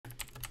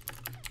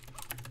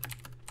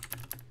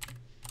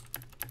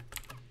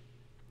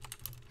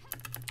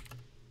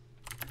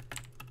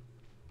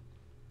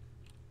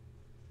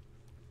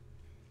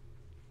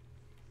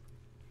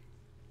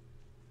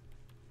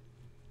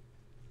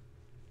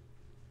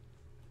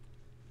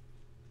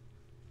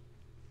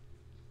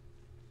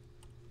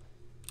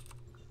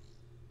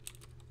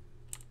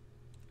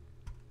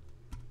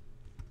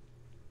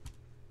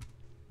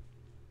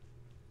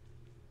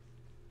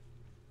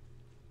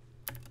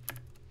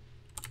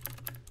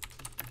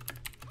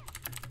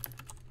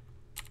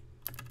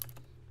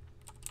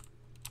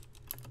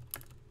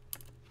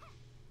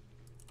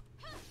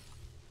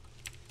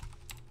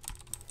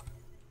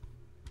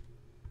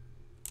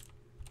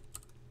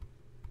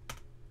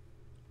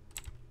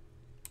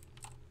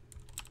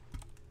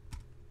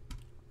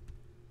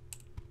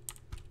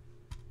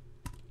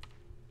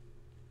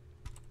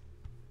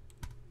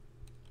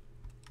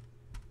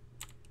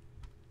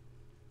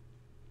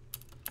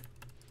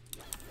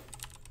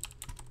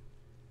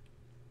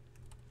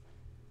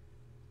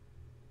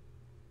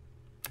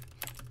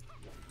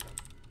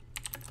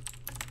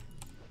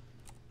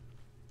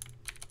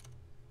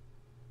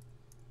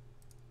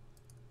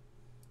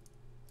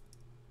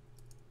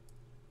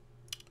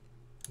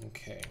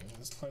Okay,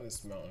 let's climb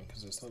this mountain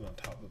because there's something on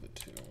top of it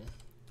too.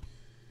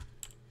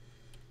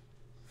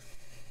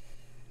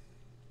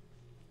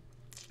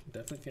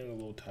 Definitely feeling a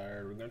little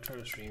tired. We're gonna try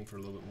to stream for a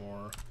little bit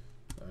more.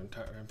 I'm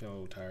feeling a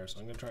little tired, so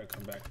I'm gonna try to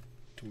come back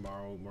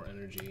tomorrow with more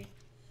energy.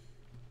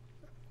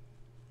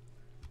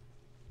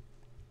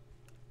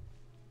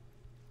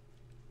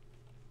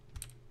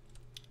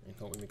 And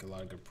hope we make a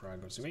lot of good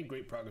progress. We made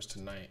great progress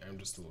tonight. I'm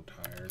just a little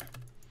tired,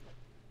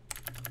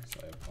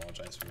 so I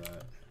apologize for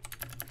that.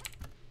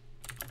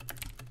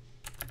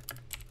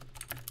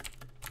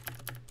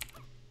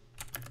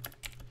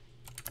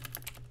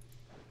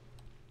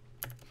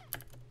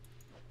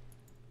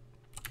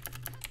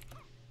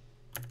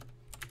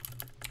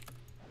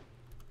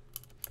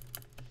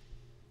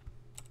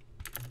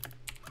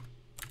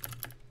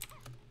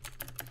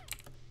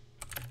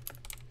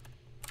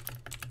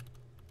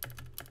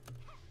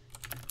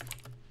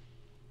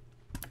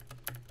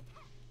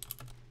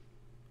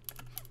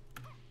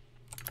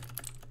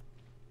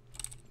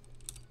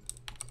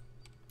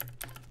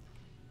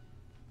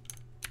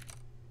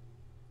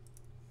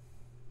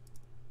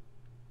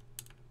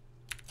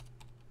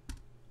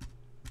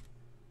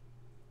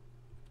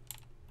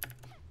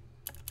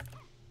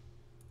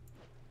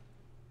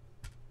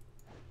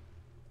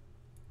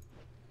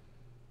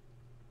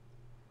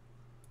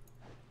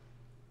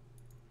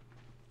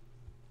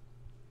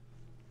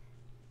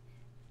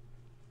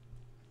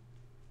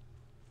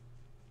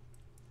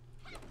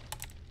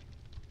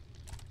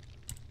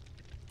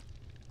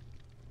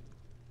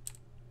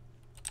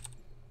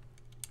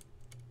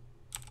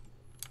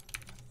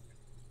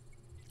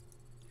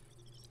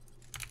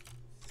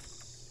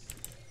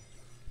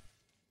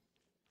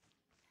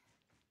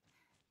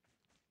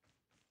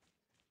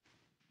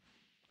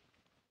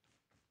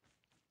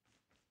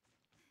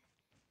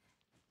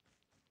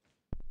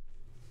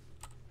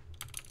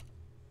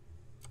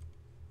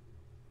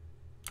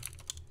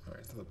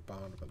 Alright, to the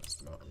bottom of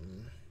this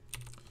mountain.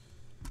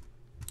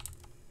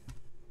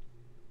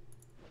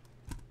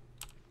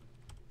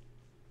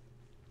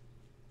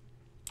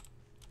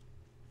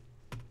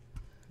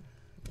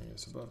 And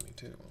it's above me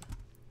too.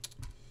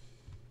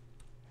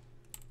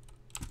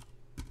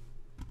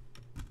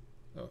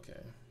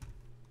 Okay.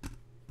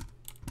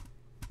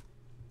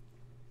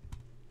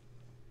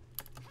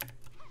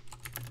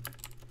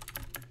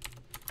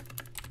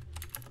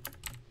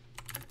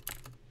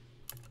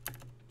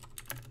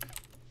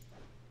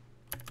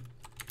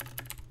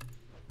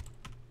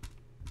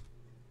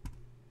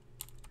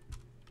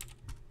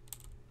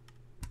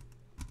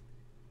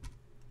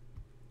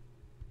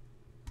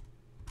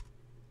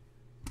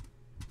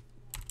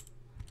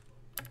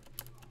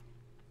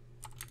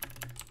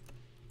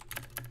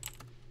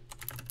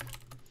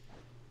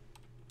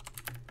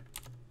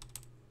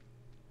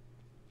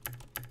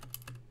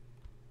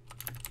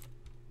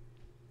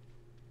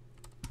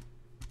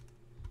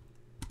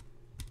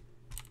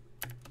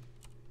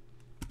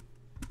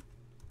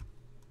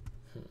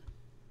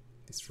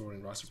 These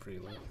rolling rocks are pretty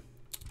low.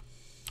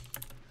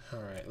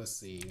 Alright, let's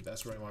see.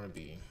 That's where I want to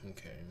be.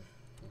 Okay.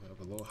 I'll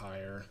up a little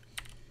higher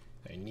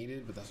than I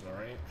needed, but that's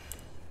alright.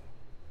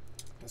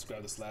 Let's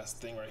grab this last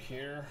thing right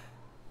here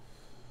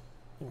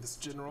in this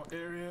general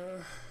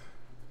area.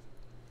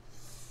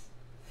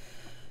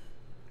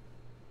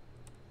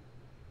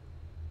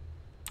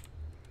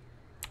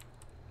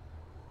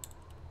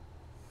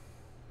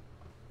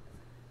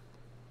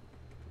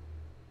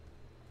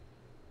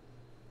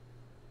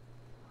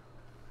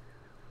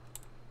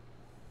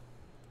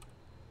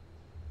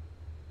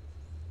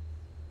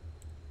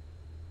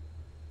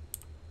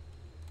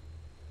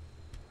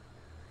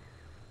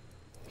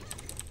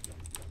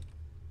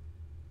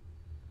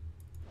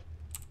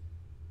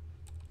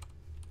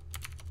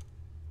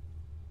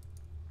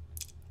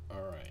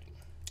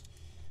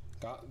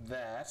 Got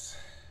that.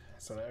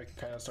 So now we can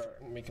kind of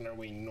start making our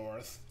way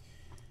north,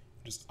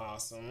 which is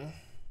awesome.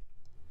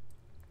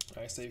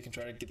 I say we can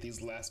try to get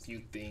these last few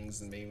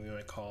things and maybe we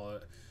might call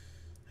it.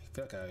 I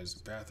feel like I use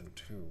the bathroom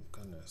too.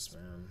 Goodness,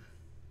 man.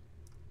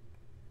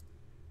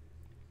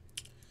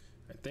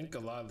 I think a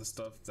lot of the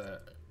stuff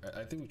that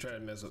I think we tried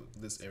to mess up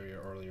this area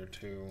earlier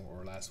too,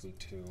 or last week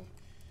too.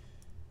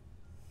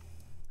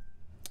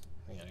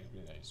 Yeah, I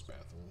use the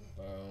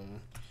bathroom.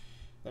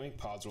 Let me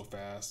pause real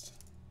fast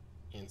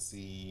and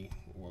see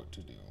what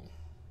to do.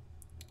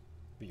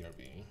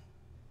 BRB.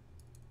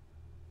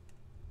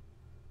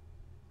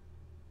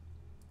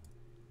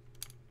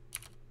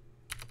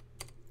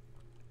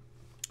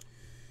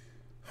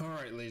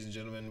 Alright, ladies and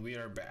gentlemen, we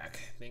are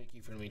back. Thank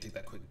you for letting me take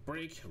that quick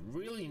break.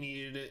 Really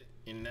needed it,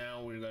 and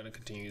now we're going to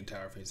continue the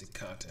tower facing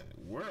content.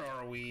 Where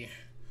are we?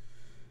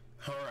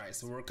 Alright,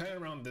 so we're kind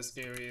of around this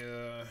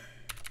area.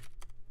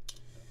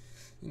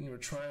 And we're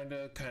trying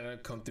to kind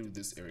of come through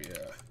this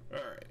area.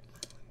 Alright.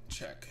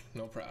 Check,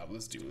 no problem.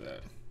 Let's do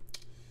that.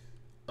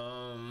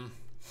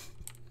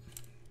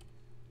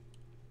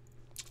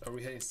 Are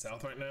we heading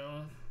south right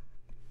now?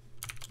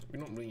 We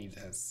don't really need to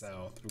head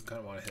south. We kind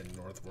of want to head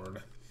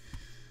northward.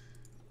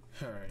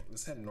 All right,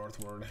 let's head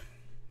northward.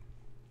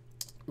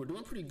 We're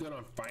doing pretty good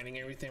on finding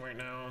everything right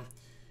now.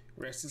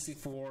 We're at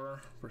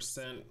 64%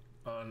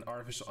 on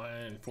artificial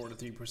island and 4 to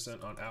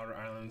 3% on outer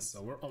islands,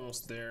 so we're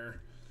almost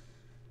there.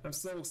 I'm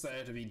so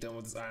excited to be done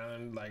with this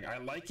island. Like, I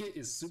like it,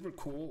 it's super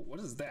cool. What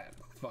is that?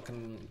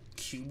 Fucking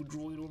cube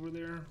droid over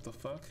there? What the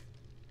fuck?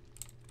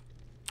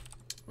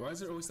 Why is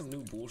there always some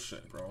new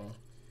bullshit, bro?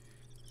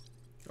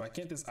 Why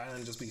can't this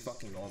island just be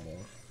fucking normal?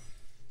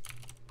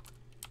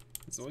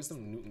 It's always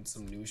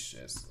some new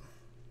shit.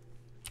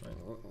 Like,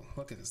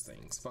 look at this thing.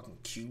 It's fucking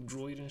cube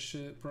droid and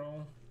shit,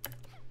 bro.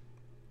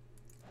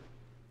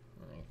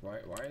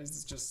 Like, why is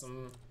this just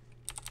some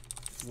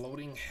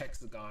floating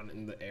hexagon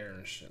in the air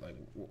and shit? Like,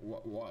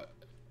 what?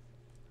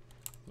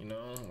 You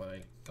know,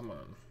 like, come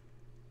on.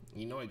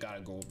 You know I gotta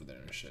go over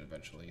there and shit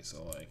eventually.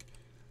 So like,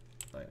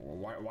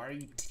 well, why are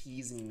you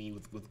teasing me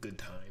with good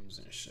times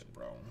and shit,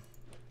 bro?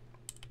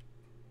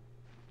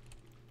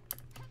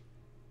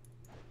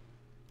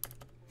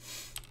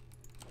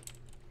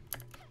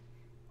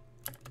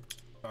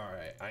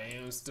 Alright, I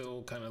am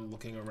still kind of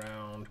looking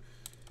around,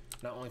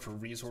 not only for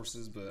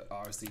resources, but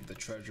obviously the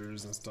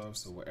treasures and stuff,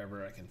 so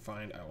whatever I can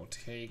find, I will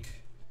take,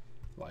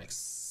 like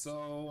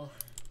so.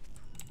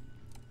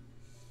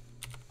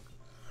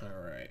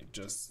 Alright,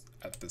 just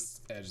at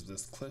this edge of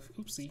this cliff.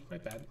 Oopsie, my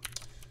bad.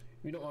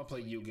 We don't want to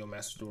play Yu-Gi-Oh!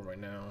 Master Duel right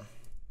now.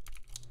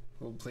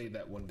 We'll play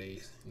that one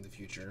day in the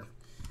future.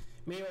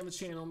 Maybe on the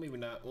channel, maybe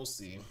not, we'll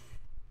see.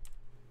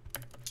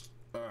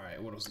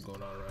 Alright, what else is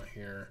going on around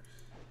here?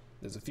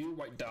 There's a few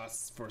white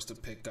dots for us to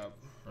pick up.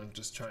 I'm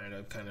just trying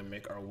to kind of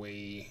make our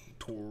way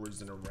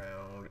towards and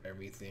around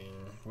everything.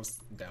 What's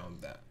down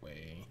that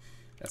way?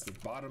 That's the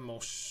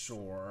bottommost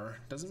shore.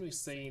 Doesn't really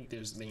say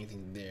there's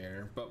anything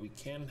there, but we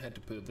can head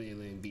to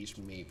Pavilion Beach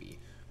maybe.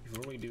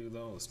 Before we do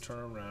though, let's turn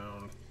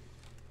around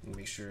and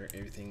make sure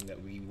everything that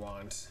we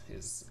want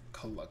is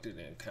collected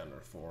and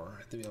accounted for.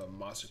 I think we have a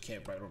monster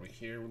camp right over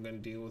here we're gonna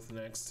deal with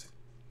next.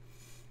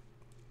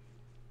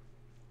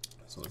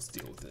 So let's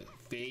deal with it.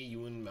 Fei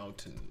Yun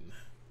Mountain.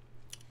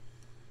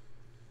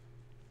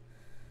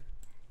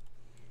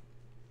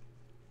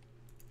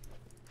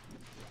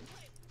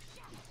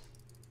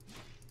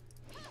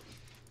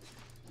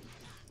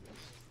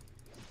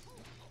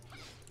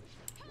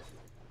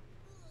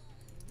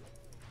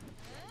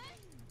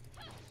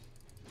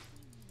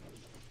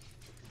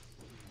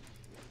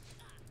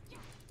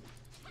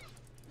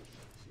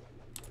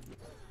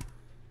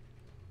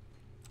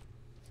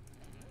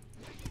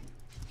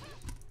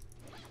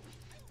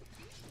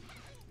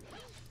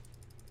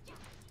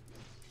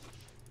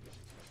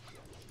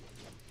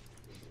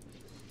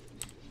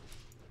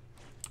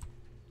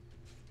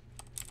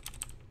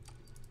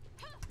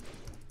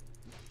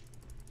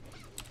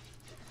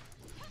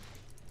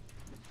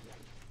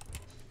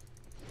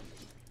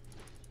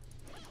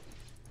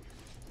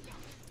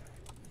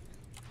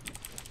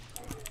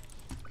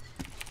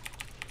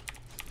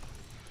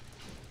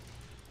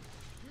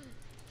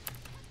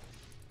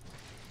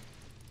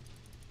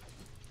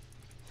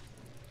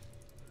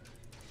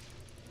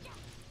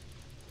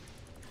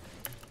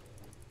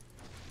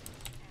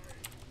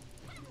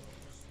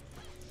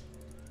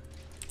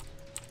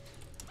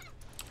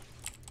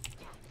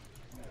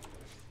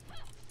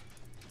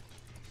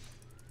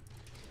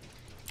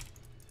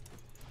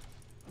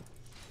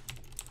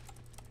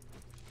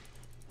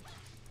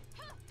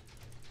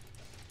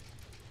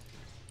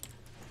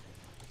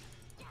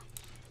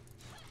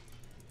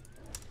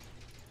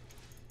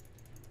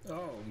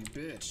 Oh, you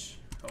bitch.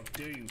 How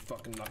dare you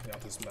fucking knock me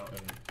off this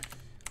mountain.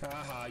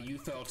 Haha, you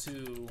fell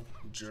too,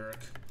 jerk.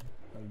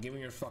 Give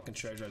me your fucking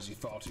treasure as you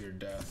fall to your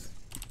death.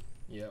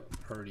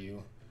 Yep, heard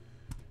you.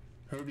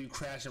 Heard you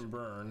crash and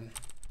burn.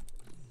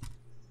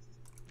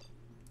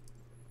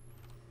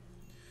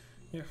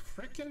 You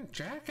freaking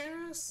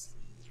jackass!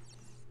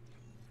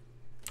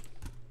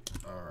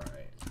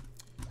 Alright.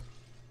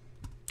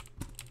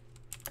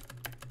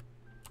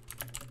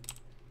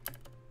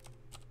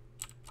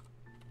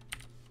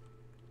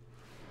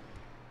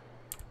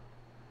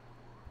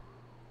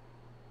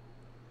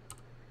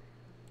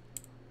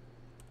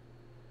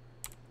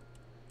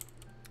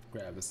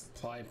 Grab the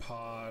supply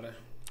pod.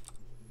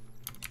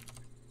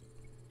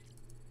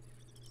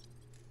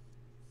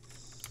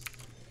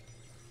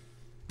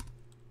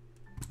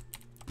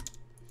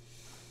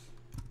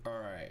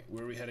 Alright,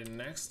 where are we headed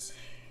next?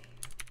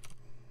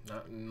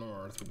 Not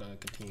north, we're gonna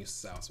continue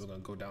south, so we're gonna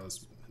go down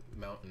this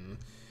mountain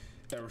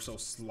ever so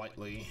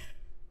slightly.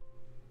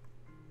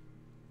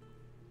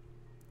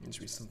 There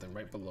should be something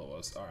right below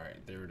us.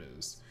 Alright, there it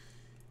is.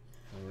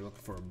 And we're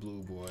looking for a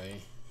blue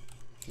boy.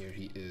 Here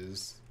he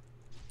is.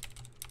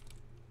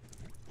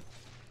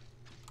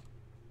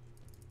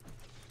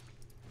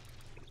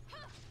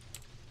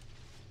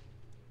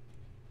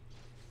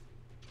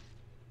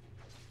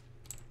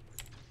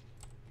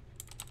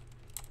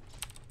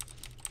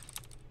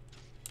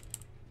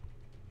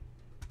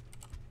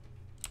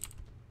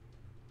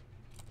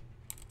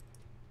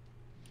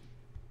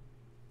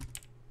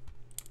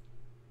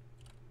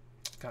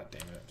 God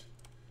damn it.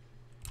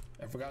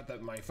 I forgot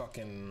that my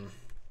fucking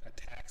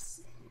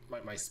attacks,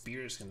 my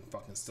spears can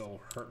fucking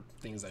still hurt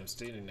things I'm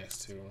standing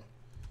next to.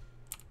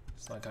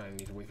 So I kind of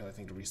need to wait for that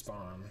thing to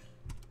respawn.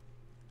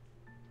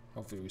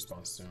 Hopefully it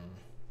respawns soon.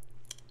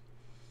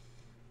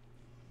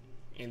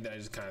 And then I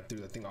just kind of threw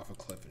the thing off a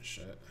cliff and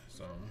shit.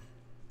 So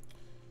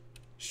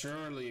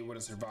surely it would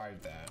have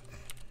survived that.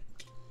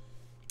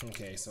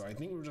 Okay, so I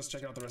think we're just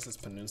checking out the rest of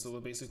this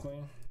peninsula basically.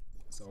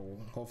 So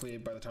hopefully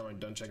by the time I'm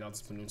done checking out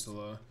this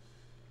peninsula,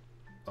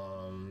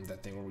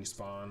 that thing will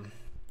respawn.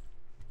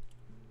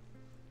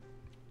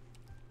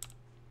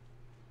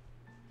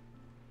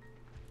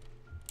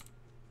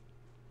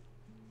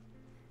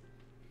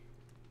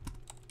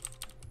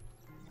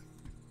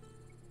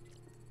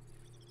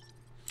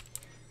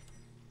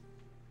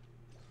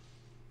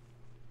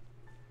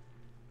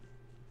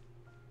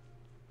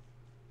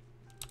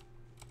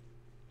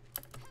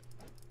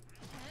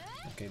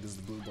 Okay, this is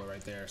the blue boy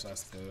right there, so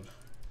that's good.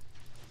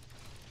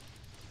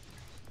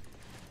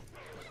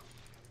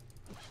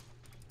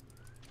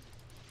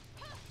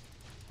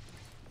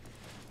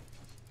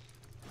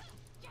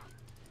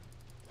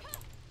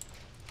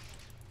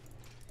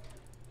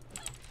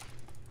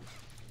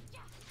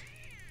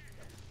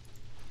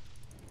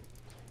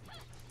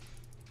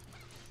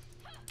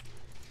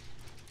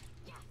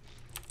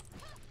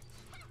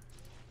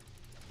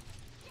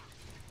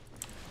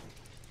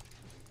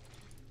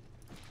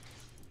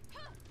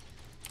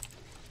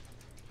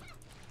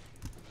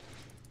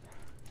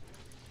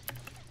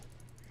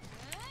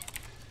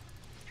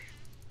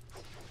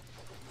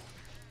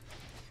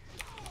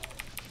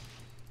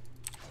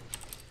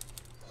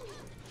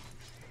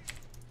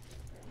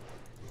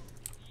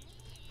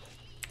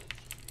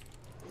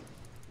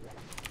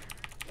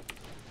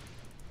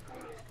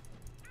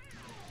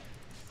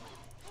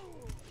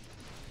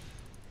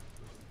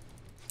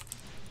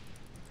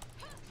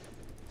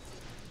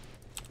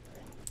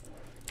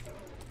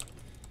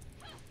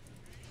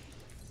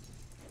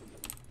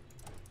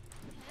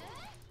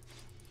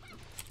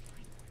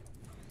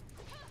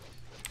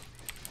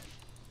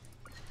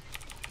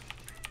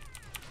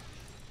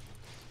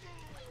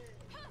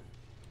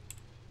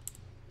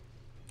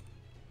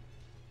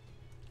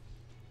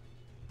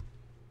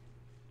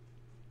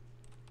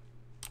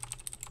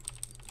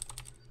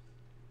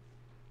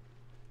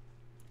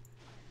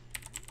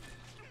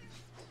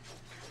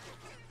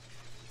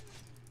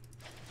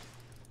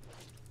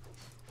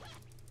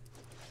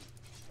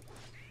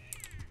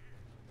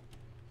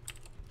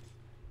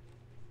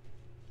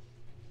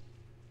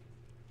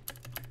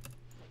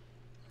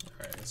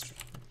 Let's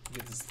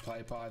get this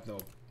supply pod,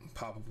 they'll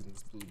pop up with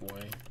this blue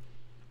boy.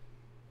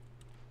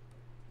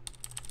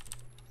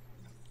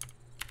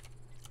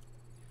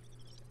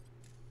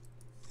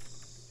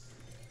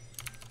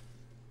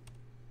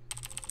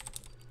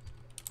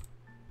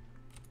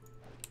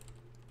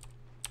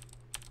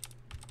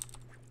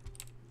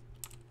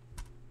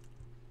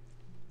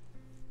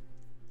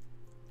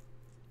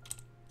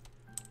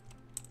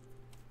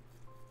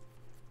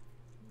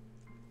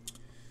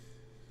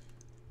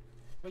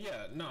 But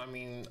yeah, no, I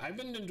mean, I've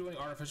been enjoying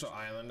Artificial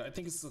Island. I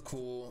think it's a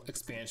cool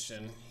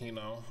expansion, you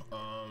know.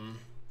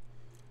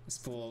 It's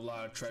full of a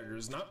lot of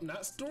treasures.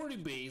 Not story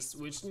based,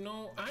 which, you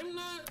know, I'm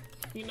not,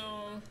 you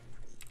know,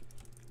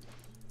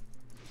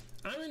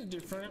 I'm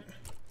indifferent.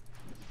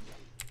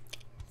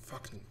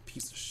 Fucking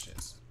piece of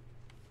shit.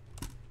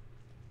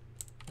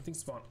 I think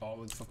spawn all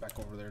the fuck back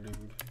over there, dude.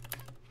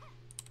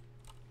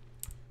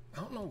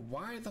 I don't know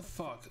why the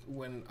fuck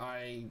when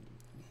I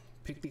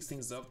pick these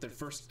things up, their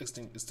first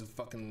instinct is to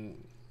fucking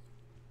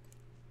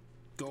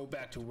go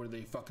back to where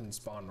they fucking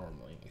spawn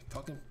normally. It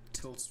fucking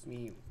tilts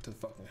me to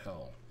fucking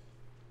hell.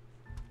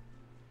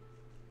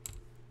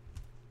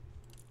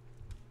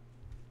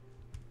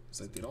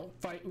 It's like they don't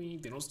fight me,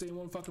 they don't stay in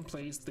one fucking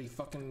place, they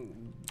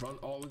fucking run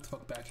all the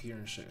fuck back here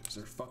and shit, because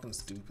they're fucking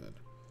stupid.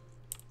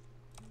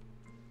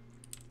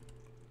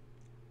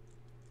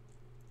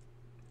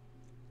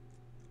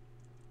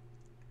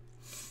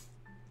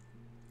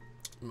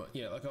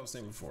 Yeah, like I was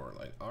saying before,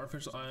 like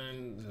Artificial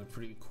Island is a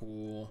pretty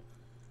cool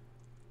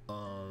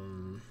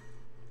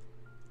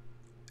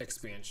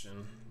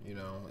expansion, you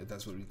know, if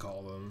that's what we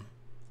call them.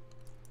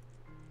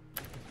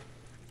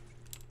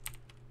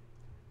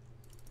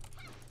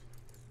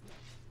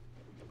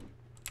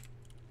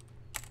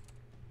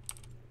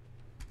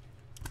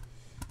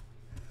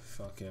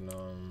 Fucking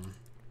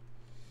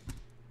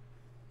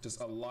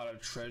just a lot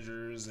of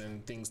treasures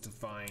and things to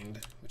find,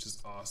 which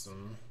is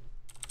awesome.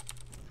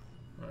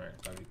 Alright,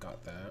 glad we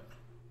got that. Now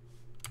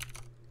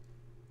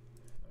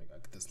we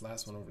gotta get this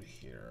last one over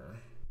here.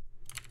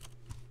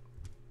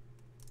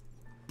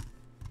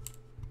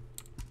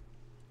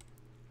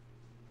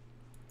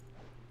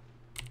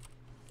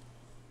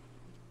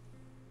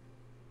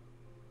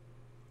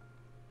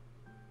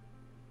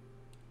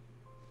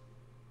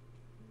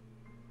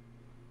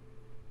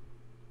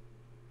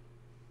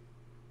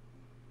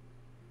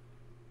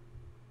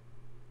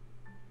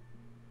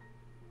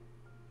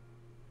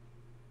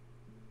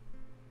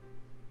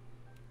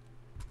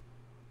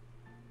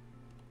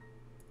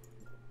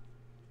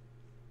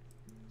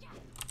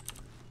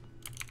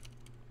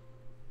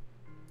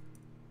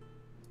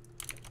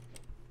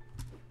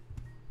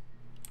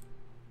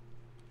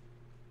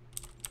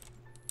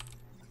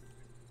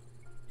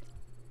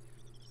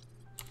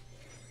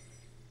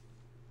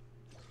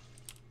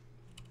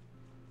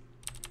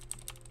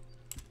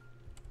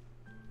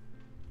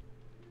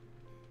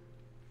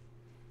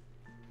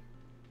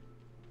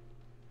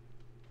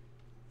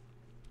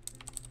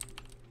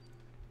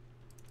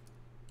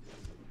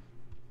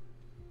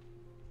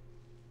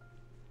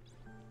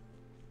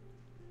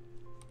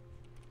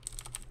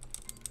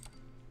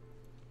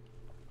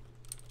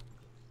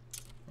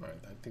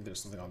 think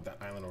there's something on that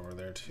island over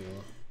there too.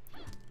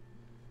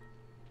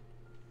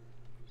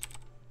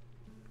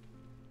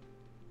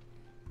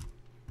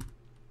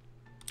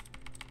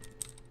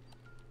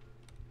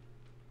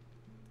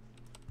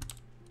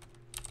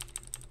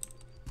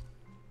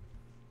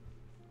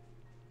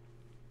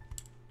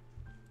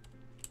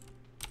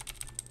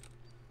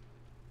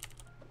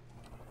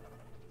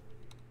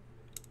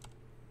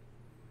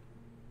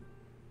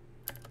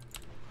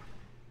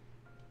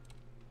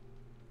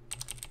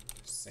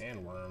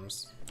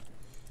 Sandworms.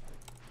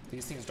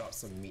 These things drop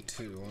some meat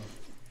too.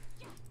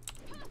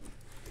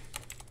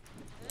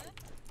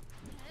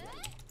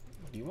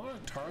 Do you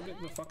want to target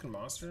the fucking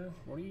monster?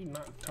 What are you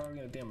not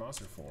targeting a damn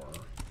monster for?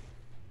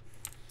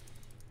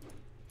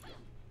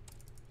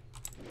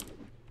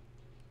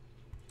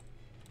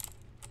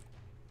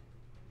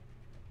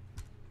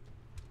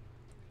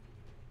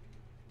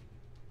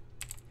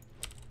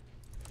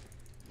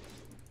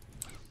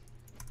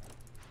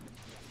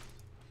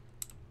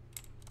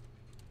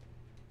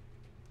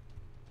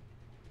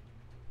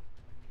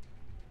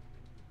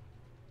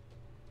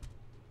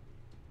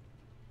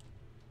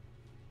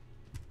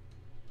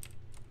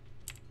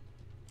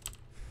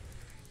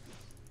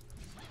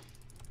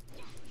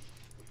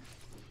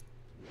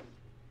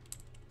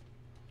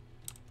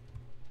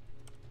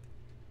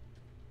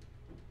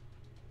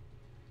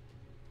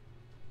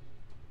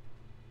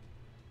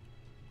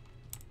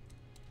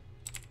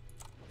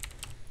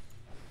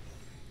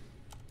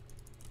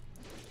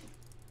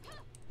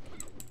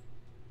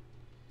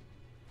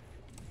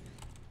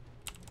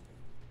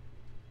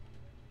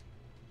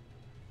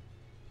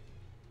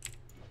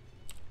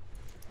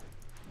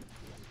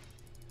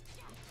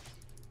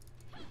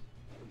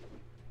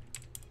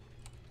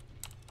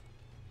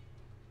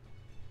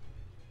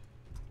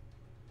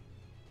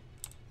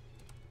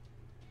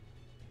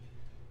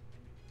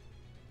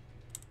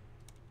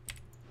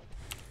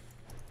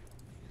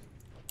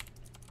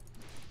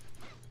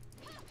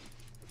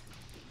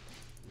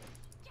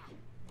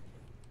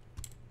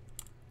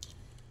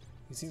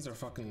 These things are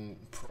fucking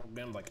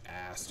programmed like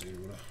ass, dude.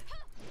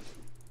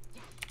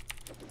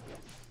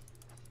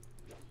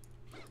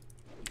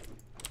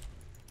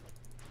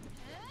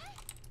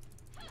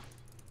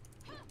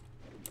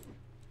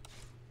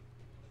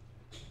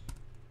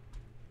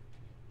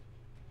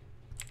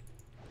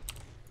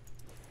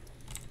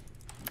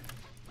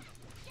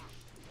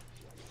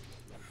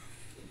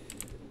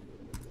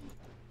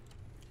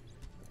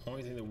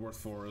 Only thing they're worth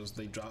for is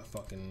they drop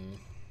fucking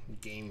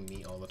game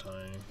meat all the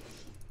time.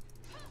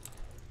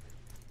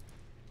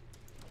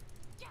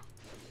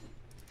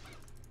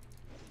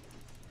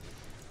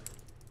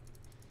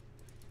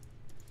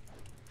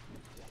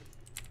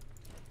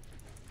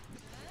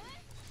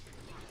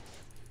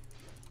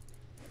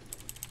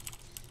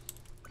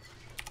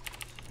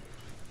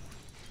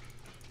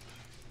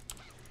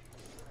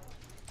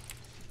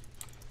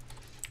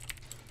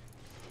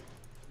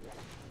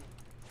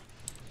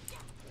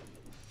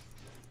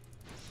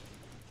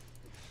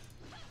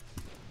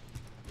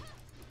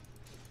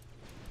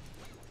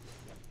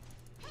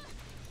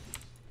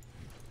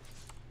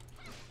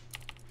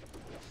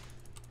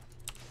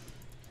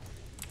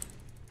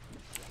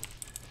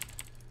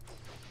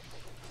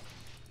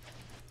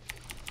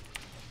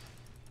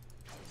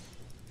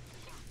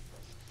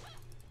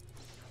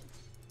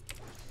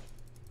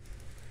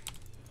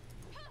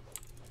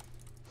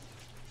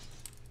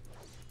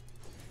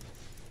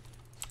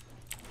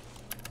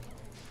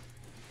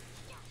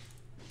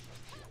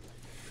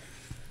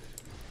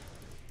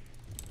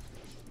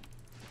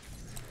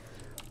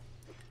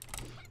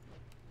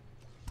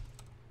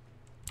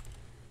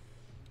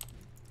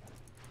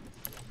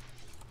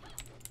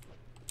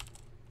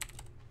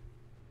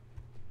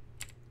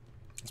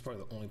 It's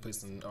probably the only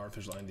place in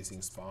artificial island these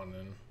things spawn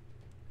in.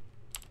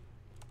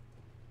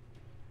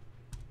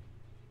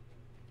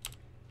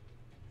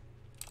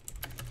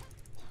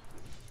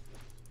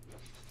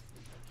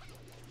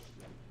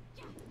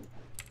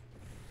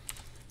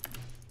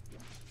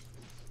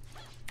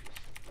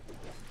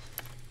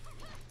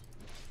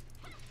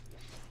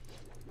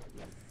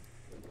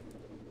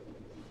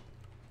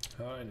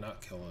 How did I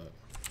not kill it?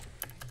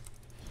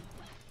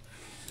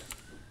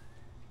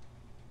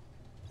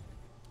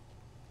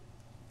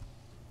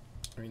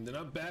 I mean, they're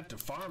not bad to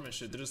farm and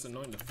shit, they're just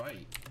annoying to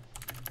fight.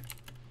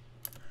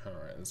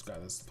 Alright, let's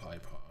grab this supply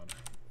pod.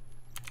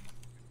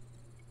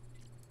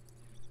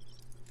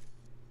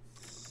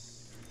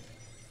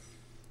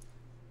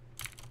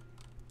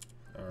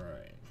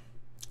 Alright.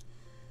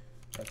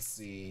 Let's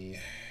see.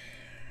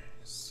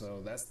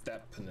 So that's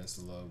that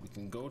peninsula. We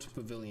can go to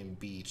Pavilion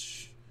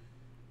Beach,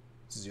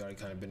 since you already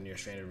kind of been near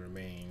Stranded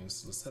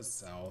Remains. Let's head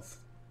south,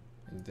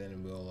 and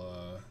then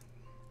we'll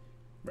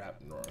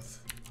wrap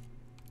north.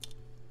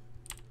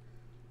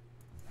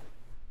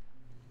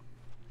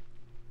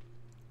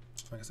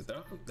 Like I said,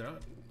 they're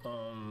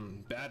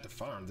not bad to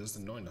farm, they're just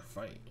annoying to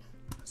fight.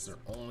 That's their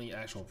only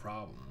actual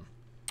problem.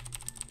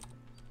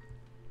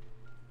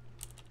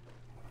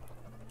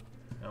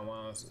 I don't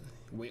want to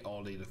wait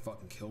all day to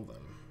fucking kill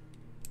them.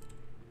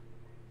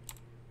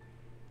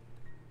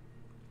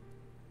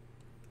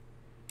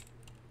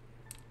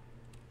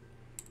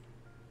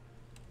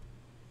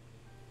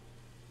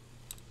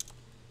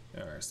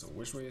 Alright, so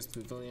which way is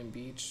Pavilion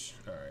Beach?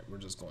 Alright, we're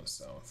just going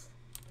south.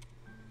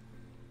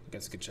 I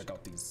guess we could check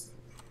out these.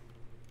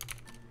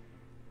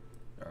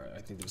 Alright,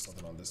 I think there's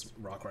something on this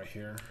rock right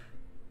here.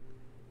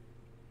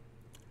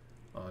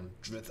 On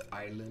Drith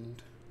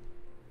Island.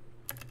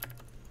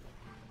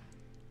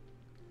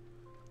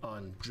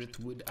 On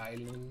Drithwood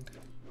Island.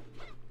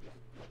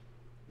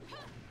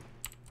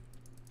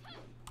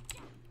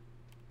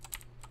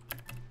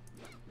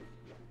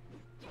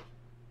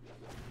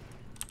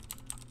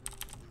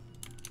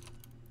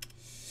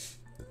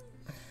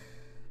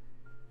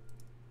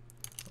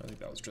 I think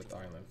that was Drith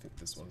Island. I think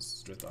this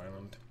one's Drith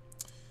Island.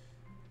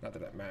 Not that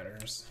that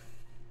matters.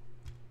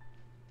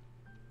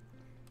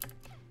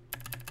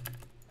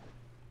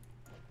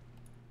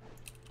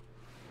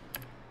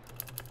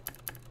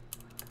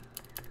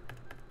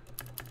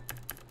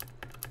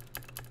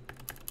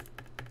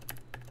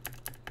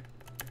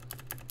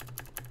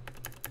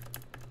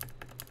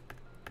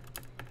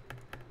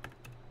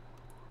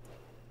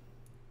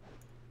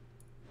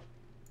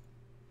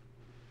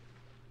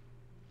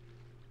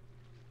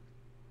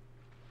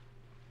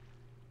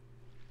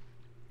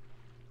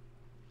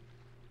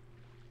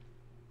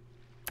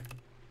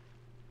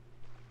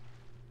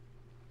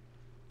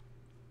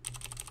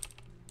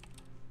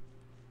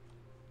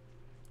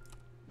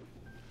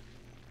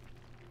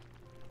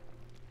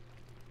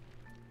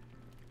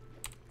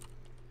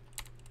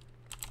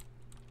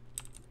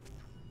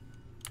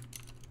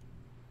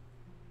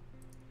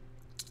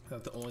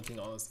 That's the only thing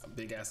on this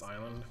big ass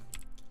island.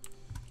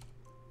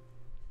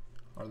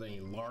 Are there any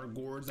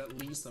largors at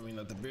least? I mean,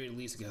 at the very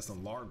least, you have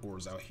some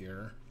largors out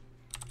here.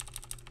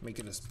 Make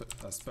it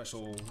a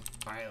special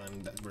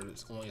island where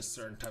there's only a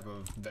certain type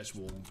of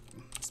vegetable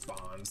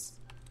spawns.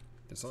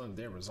 There's something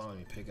there, but it's not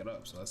letting me pick it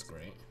up, so that's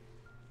great.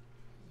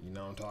 You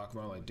know what I'm talking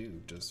about? Like,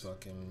 dude, just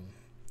fucking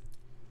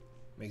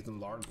make them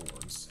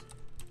largors.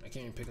 I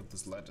can't even pick up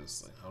this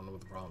lettuce. Like, I don't know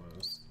what the problem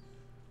is.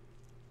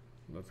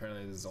 But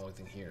apparently this is the only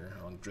thing here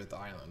on Drith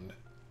Island.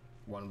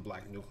 One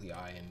black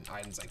nuclei and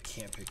items I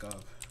can't pick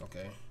up.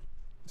 Okay.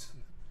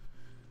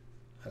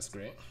 That's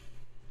great.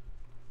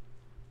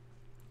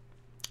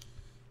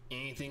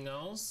 Anything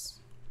else?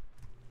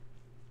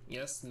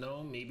 Yes,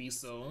 no, maybe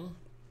so.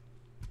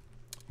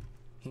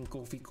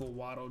 Hinkle fecal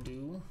waddle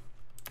do.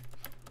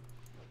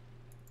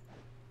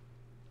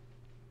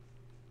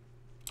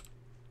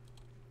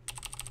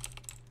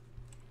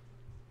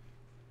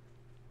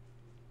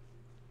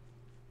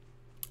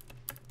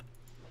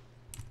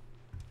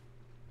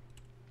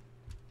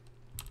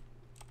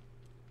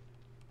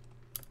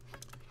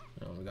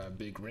 We got a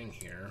big ring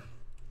here,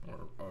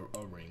 or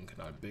a ring,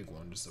 not a big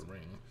one, just a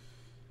ring.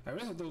 I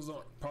really hope those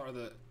aren't part of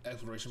the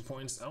exploration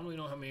points. I don't really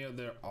know how many of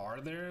there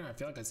are there. I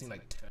feel like I've seen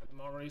like 10 of them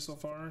already so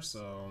far,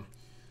 so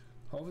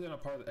hopefully they're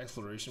not part of the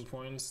exploration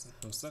points.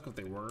 It would suck if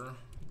they were.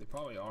 They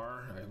probably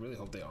are. I really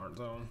hope they aren't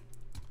though,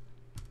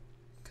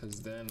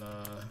 because then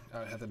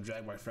I'd have to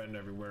drag my friend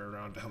everywhere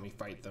around to help me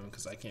fight them,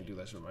 because I can't do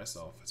that shit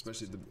myself,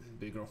 especially the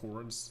bigger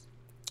hordes.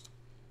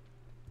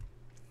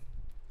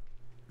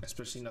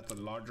 Especially not the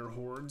larger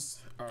hordes.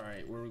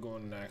 Alright, where are we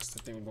going next?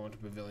 I think we're going to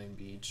Pavilion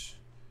Beach,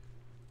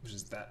 which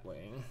is that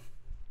way.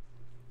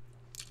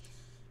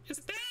 It's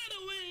that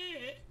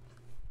way!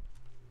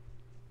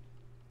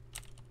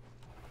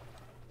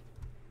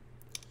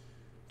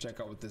 Check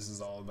out what this is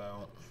all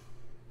about.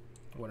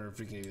 I wonder if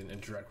we can even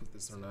interact with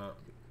this or not.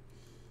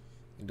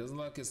 It doesn't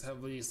look like it's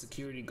heavily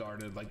security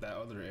guarded like that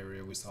other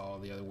area we saw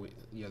the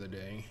other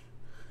day.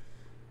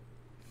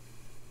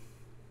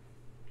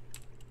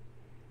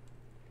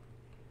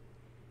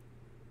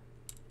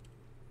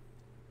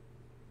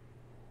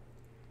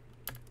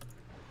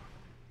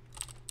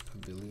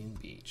 Pavilion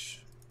Beach.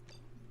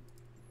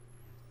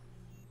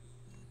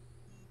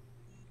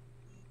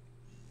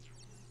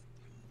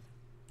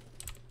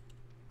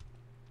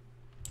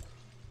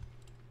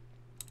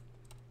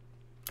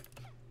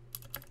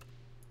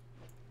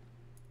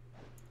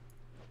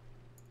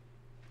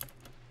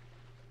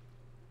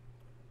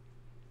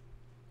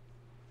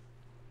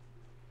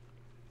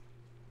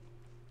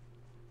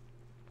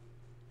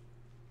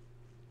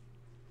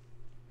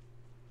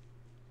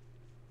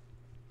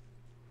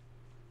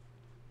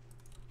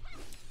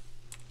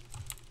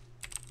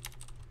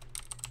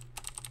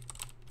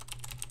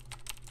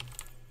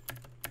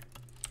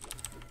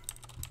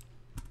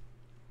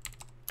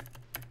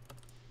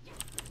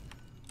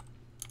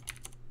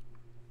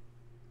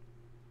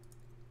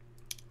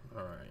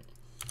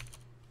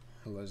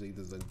 Allegedly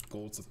there's a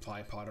gold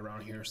supply pod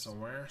around here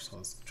somewhere, so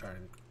let's try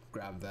and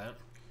grab that.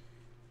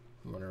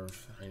 I wonder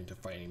if I need to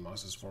fight any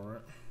monsters for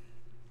it.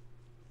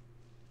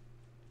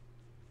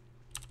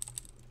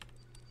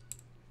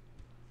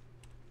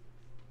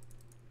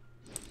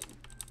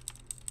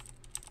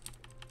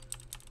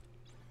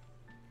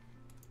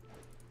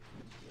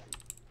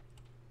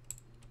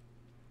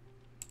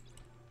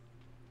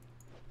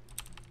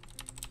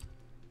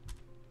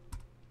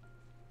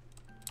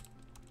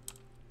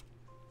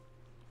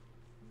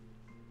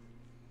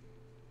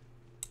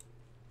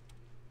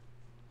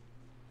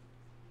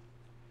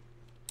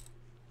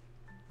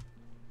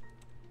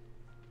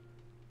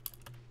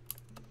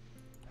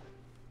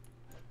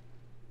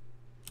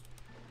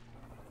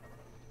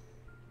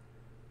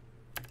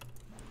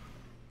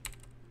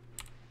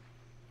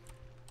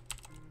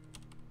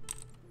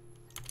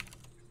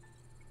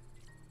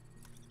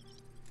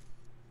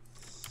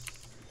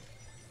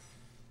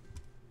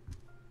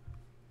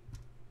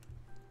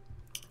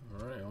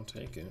 I'll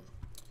take it.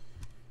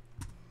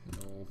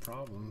 No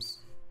problems.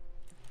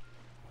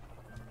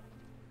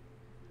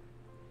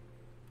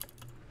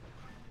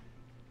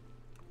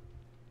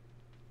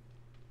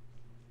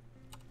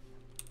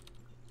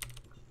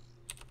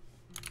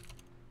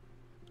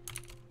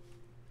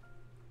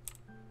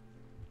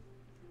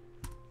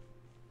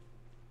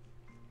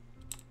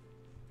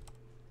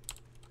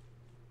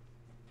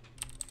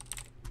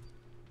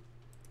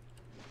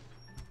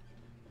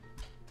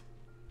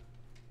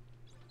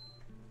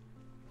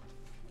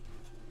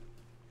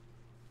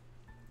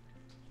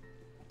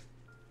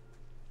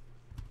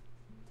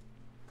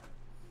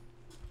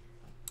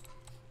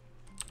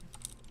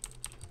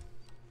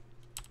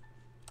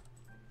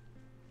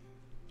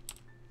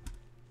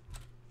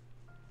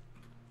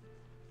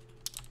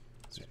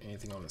 Is there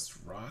anything on this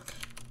rock?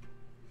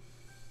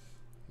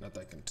 Not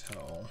that I can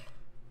tell.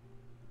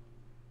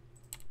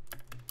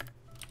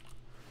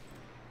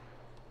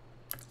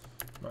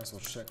 Might as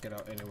well check it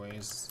out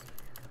anyways.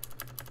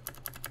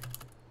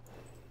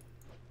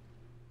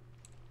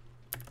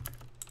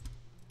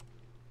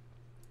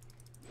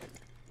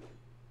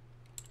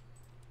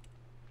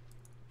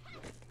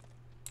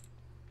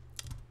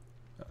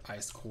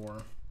 Ice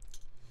core.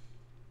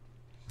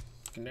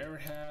 Can never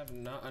have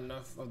not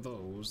enough of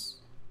those.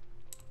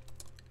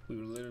 We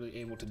were literally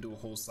able to do a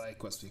whole side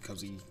quest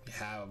because we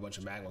have a bunch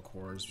of magma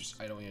cores, which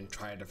I don't even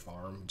try to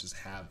farm, just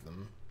have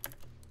them.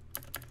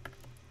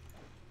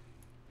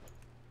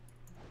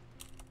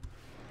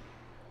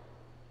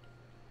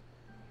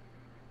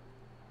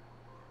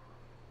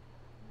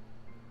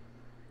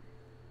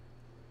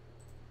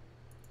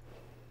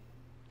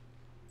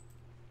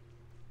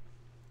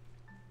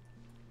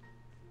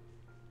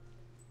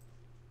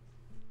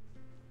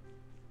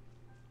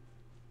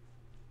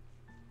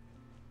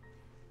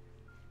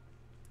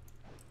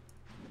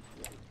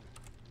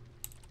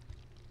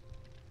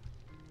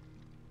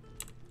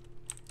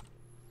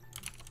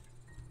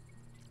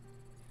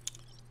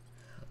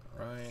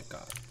 Right,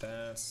 got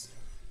that.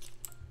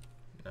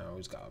 Now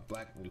he's got a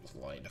black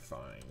nuclei to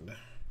find.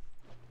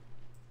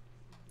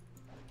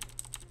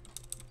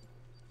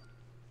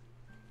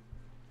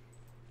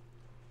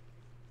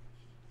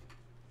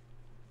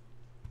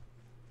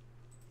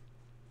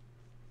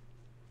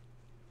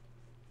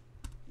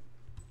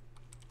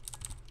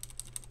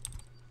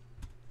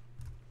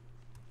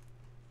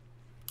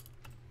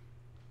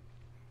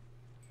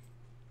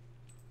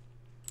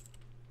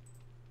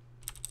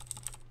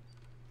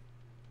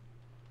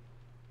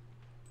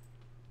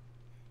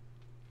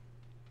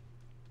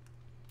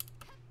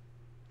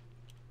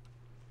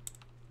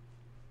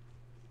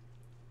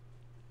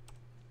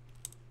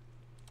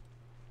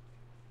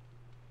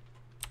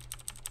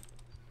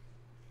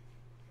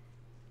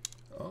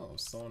 Oh,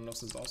 someone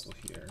else is also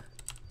here.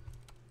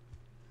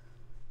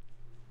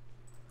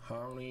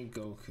 Harmony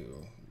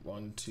Goku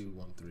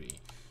 1213.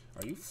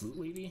 Are you Flute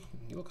Lady?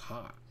 You look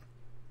hot.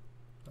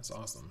 That's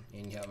awesome.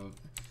 And you have a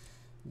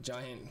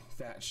giant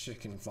fat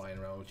chicken flying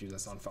around with you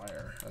that's on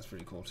fire. That's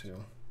pretty cool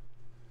too.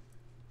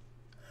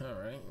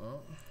 Alright,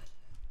 well.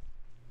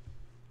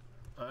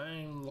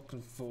 I'm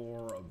looking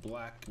for a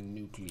black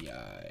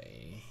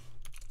nuclei.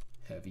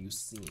 Have you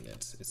seen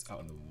it? It's out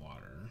in the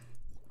water.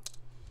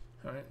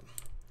 Alright.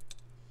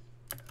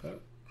 Oh.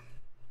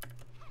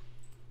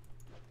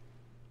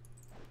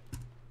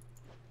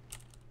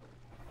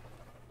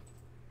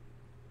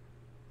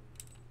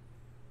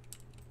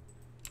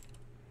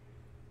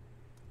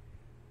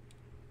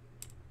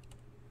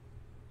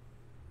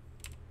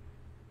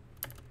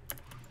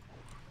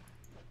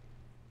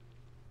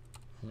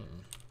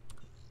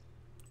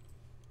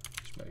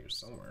 Should be here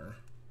somewhere.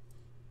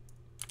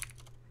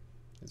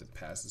 Is it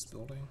past this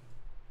building?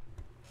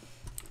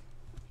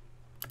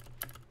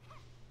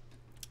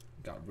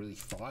 Got really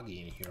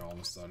foggy in here all of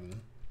a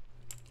sudden.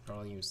 I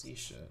don't even see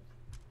shit.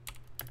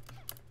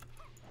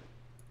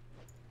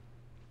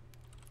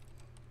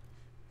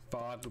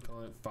 Fog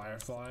repellent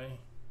firefly.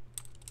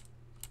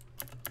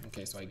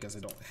 Okay, so I guess I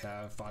don't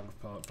have fog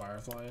repellent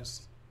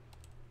fireflies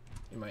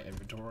in my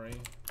inventory.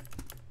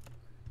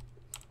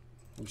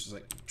 Which is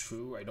like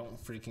true. I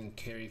don't freaking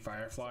carry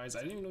fireflies. I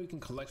didn't even know you can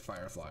collect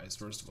fireflies,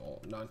 first of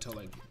all. Not until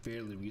like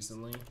fairly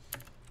recently.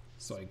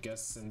 So I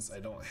guess since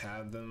I don't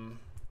have them,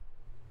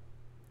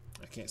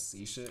 I can't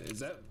see shit.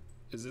 Is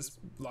this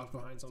locked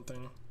behind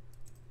something?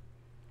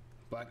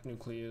 Black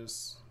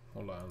nucleus.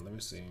 Hold on, let me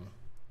see.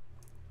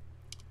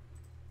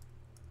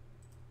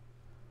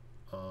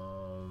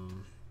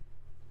 Can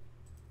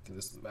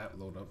this map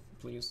load up,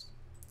 please?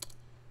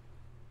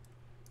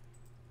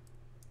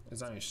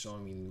 It's not even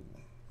showing me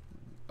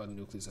a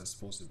nucleus that's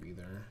supposed to be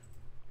there.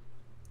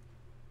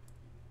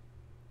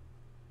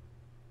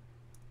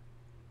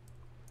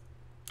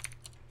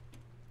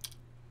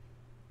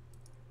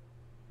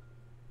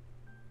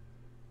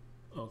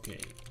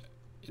 Okay,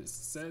 it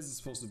says it's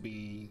supposed to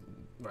be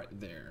right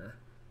there,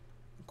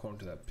 according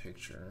to that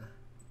picture.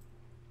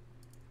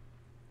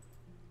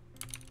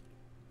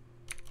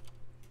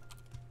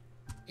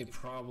 It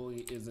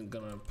probably isn't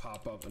gonna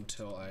pop up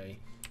until I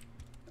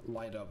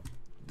light up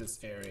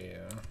this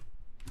area.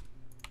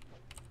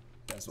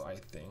 That's what I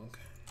think.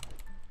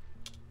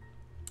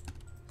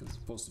 Because it's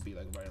supposed to be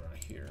like right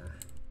around here.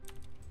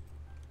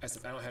 I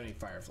don't have any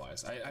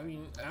fireflies. I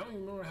mean, I don't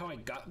even remember how I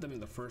got them in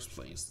the first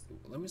place.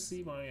 Let me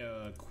see my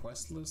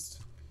quest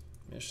list.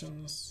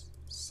 Missions,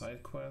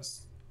 side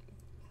quests.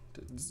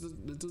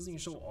 It doesn't even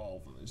show all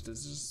of them. It's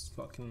just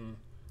fucking.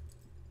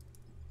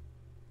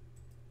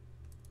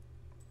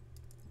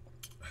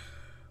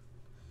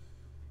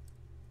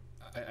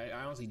 I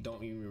honestly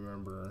don't even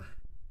remember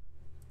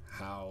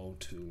how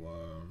to.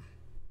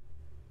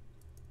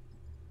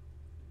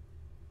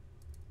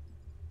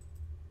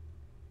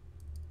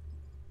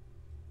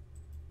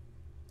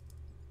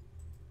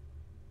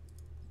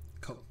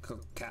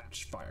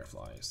 Catch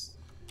fireflies.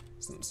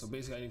 So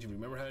basically I need to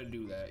remember how to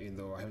do that, even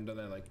though I haven't done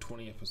that in like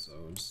 20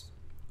 episodes.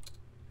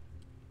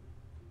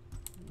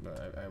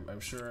 But I'm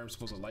sure I'm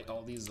supposed to light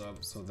all these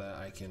up so that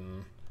I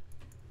can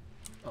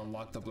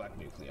unlock the black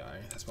nuclei.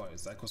 That's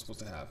what's supposed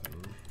to happen.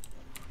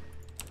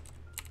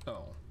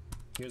 Oh,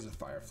 here's a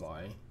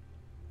firefly.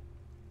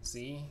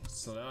 See?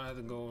 So now I have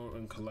to go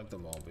and collect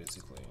them all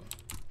basically.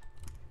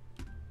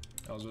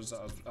 I was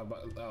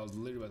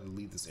literally about to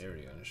leave this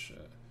area and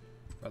shit.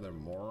 Are there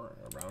more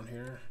around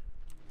here?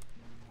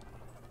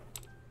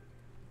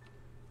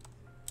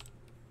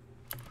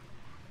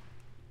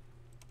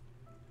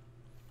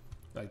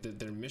 Like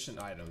they're mission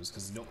items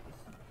because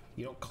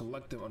you don't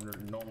collect them under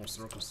normal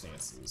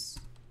circumstances.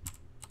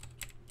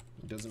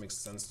 It doesn't make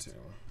sense to.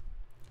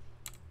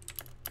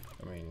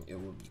 I mean, it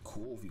would be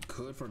cool if you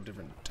could for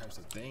different types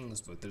of things,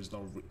 but there's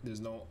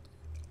no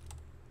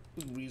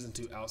reason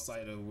to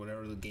outside of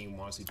whatever the game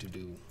wants you to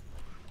do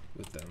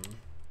with them.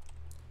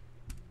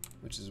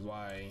 Which is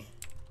why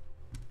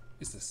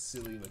it's a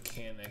silly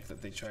mechanic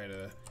that they try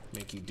to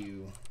make you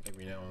do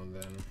every now and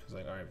then. It's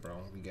like, alright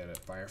bro, we get it.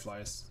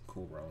 Fireflies?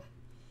 Cool bro.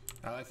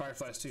 I like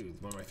fireflies too.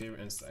 One of my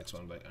favorite insects. So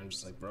I'm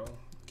just like, bro,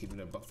 keeping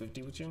it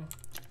 $1.50 with you?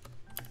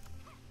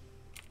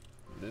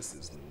 This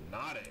is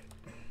not it.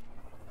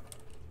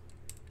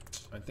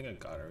 I think I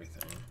got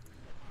everything.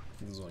 I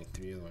think there's only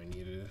 3 of them I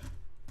needed.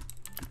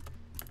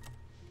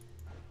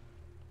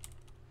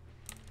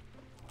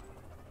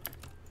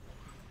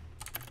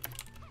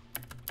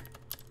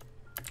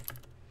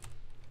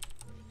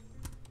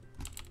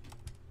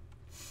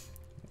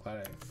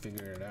 Glad I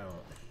figured it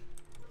out.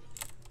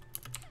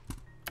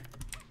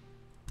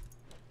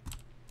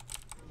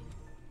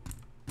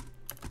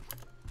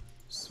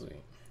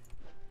 Sweet.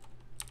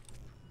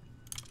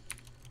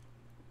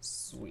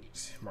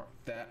 Sweet. Mark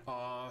that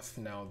off.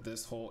 Now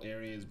this whole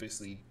area is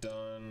basically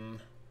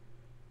done.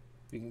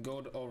 We can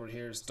go over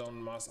here,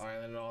 Stone Moss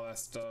Island and all that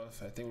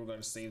stuff. I think we're going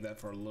to save that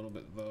for a little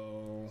bit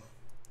though.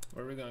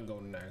 Where are we going to go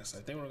next?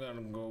 I think we're going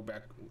to go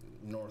back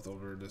north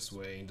over this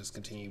way and just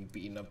continue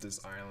beating up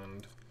this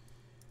island.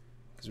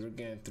 Because we're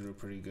getting through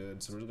pretty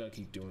good, so we're just gonna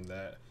keep doing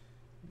that.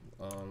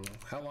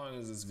 How long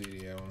is this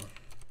video?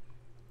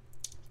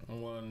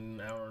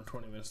 1 hour and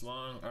 20 minutes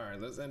long.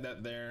 Alright, let's end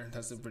that there.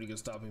 That's a pretty good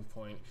stopping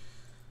point.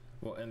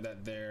 We'll end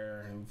that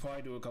there, and we'll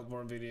probably do a couple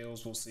more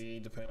videos. We'll see,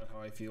 depending on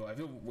how I feel.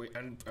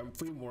 I'm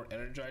pretty more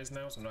energized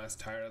now, so I'm not as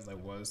tired as I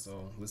was,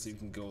 so let's see if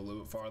we can go a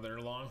little bit farther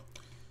along.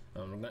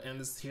 We're gonna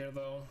end this here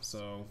though,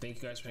 so thank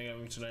you guys for hanging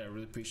out with me tonight. I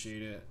really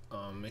appreciate it.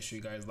 Make sure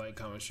you guys like,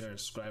 comment, share, and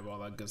subscribe, all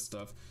that good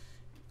stuff.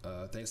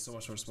 Thanks so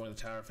much for supporting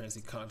the Tower Fantasy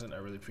content. I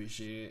really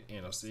appreciate it,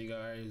 and I'll see you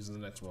guys in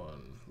the next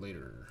one.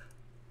 Later.